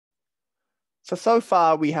So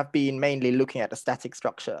far we have been mainly looking at the static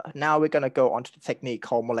structure. Now we're going to go on to the technique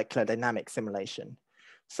called molecular dynamic simulation.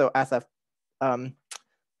 So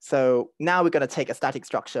so now we're going to take a static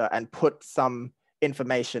structure and put some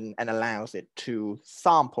information and allows it to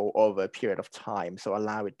sample over a period of time. So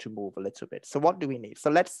allow it to move a little bit. So what do we need? So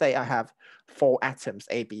let's say I have 4 atoms,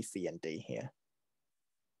 A, B, C, and D here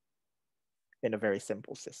in a very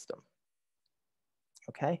simple system.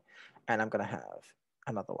 Okay, and I'm going to have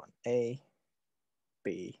another one, A,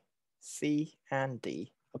 B, C, and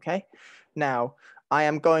D. Okay, now I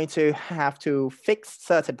am going to have to fix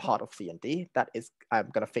certain part of C and D. That is, I'm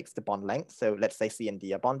going to fix the bond length. So let's say C and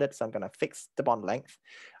D are bonded. So I'm going to fix the bond length.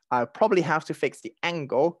 I'll probably have to fix the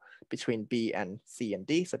angle between B and C and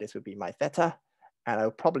D. So this would be my theta. And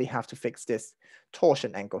I'll probably have to fix this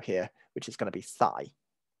torsion angle here, which is going to be psi.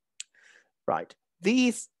 Right.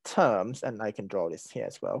 These terms, and I can draw this here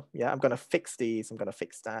as well. Yeah, I'm going to fix these. I'm going to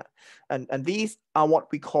fix that. And these are what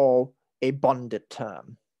we call a bonded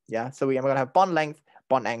term. Yeah, so I'm going to have bond length,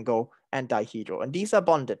 bond angle, and dihedral. And these are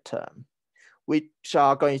bonded terms, which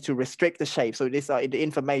are going to restrict the shape. So these are the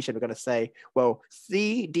information we're going to say, well,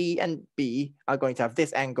 C, D, and B are going to have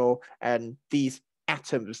this angle, and these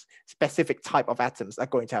atoms, specific type of atoms, are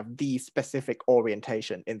going to have these specific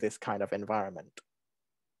orientation in this kind of environment.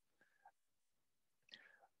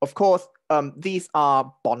 Of course, these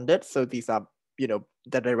are bonded. So these are,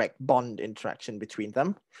 the direct bond interaction between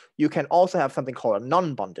them. You can also have something called a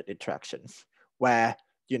non-bonded interactions, where,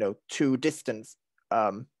 2 distant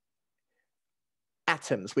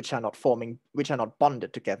atoms which are not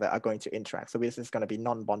bonded together are going to interact. So this is going to be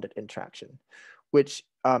non-bonded interaction, which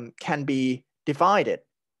can be divided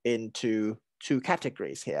into 2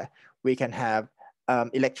 categories here. We can have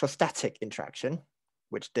electrostatic interaction,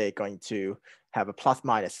 which they're going to have a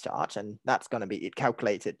plus-minus charge, and that's going to be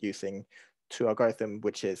calculated using 2 algorithms,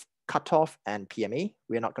 which is cutoff and PME.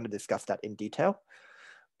 We're not going to discuss that in detail,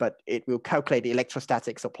 but it will calculate the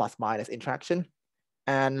electrostatics of plus-minus interaction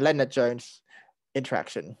and Lennard-Jones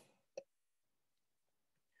interaction,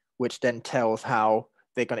 which then tells how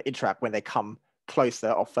they're going to interact when they come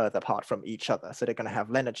closer or further apart from each other. So they're going to have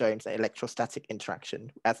Lennard-Jones and electrostatic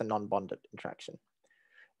interaction as a non-bonded interaction.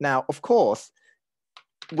 Now, of course,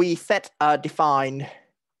 we set defined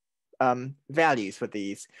values for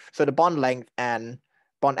these. So the bond length and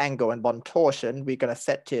bond angle and bond torsion, we're going to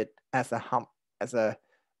set it as a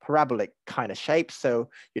parabolic kind of shape. So,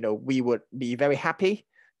 we would be very happy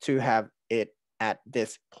to have it at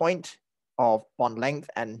this point of bond length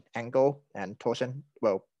and angle and torsion.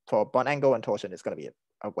 Well, for bond angle and torsion, it's going to be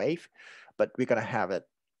a wave, but we're going to have it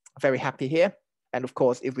very happy here. And of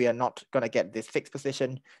course, if we are not going to get this fixed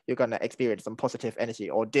position, you're going to experience some positive energy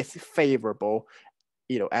or disfavorable,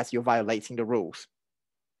 as you're violating the rules.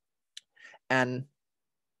 And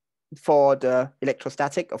for the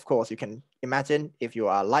electrostatic, of course, you can imagine if you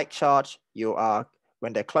are light charge,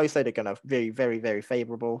 when they're closer, they're going to very, very, very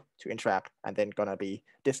favorable to interact, and then going to be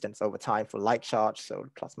distance over time for light charge, so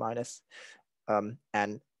plus minus.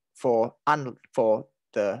 And for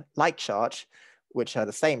the light charge, which are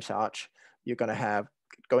the same charge, you're going to have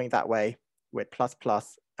going that way with plus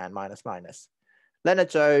plus and minus minus.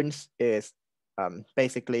 Lennard-Jones is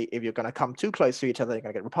basically if you're going to come too close to each other, you're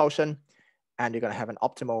going to get repulsion, and you're going to have an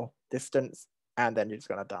optimal distance, and then you're just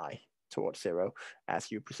going to die towards 0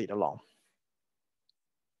 as you proceed along.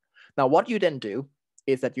 Now, what you then do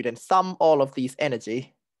is that you then sum all of these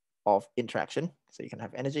energy of interaction. So you can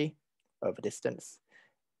have energy over distance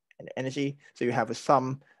and energy. So you have a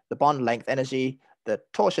sum, the bond length energy, the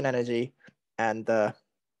torsion energy, and the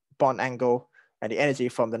bond angle, and the energy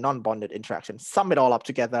from the non-bonded interaction. Sum it all up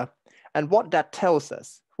together. And what that tells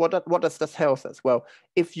us, what does this tell us? Well,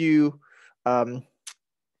 if you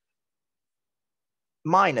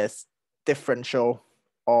minus differential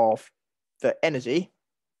of the energy,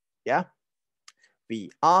 yeah,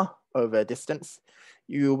 VR over distance,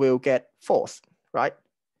 you will get force, right?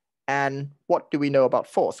 And what do we know about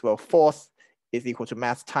force? Well, force is equal to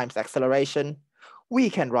mass times acceleration. We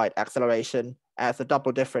can write acceleration as a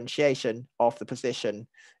double differentiation of the position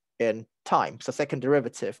in time. So second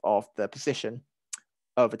derivative of the position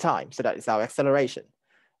over time. So that is our acceleration.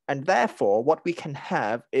 And therefore, what we can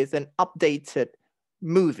have is an updated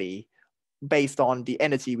movie based on the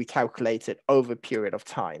energy we calculated over a period of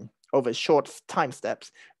time, over short time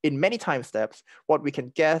steps. In many time steps, what we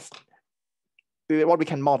can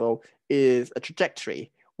model is a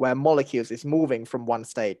trajectory where molecules is moving from one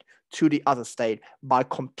state to the other state by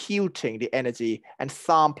computing the energy and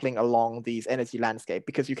sampling along these energy landscape,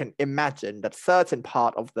 because you can imagine that certain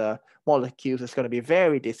part of the molecules is going to be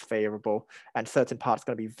very disfavorable and certain parts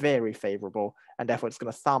going to be very favorable, and therefore it's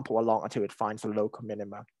going to sample along until it finds a local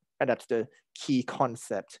minima. And that's the key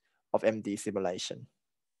concept of MD simulation.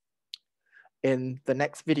 In the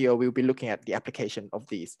next video, we'll be looking at the application of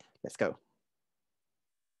these. Let's go.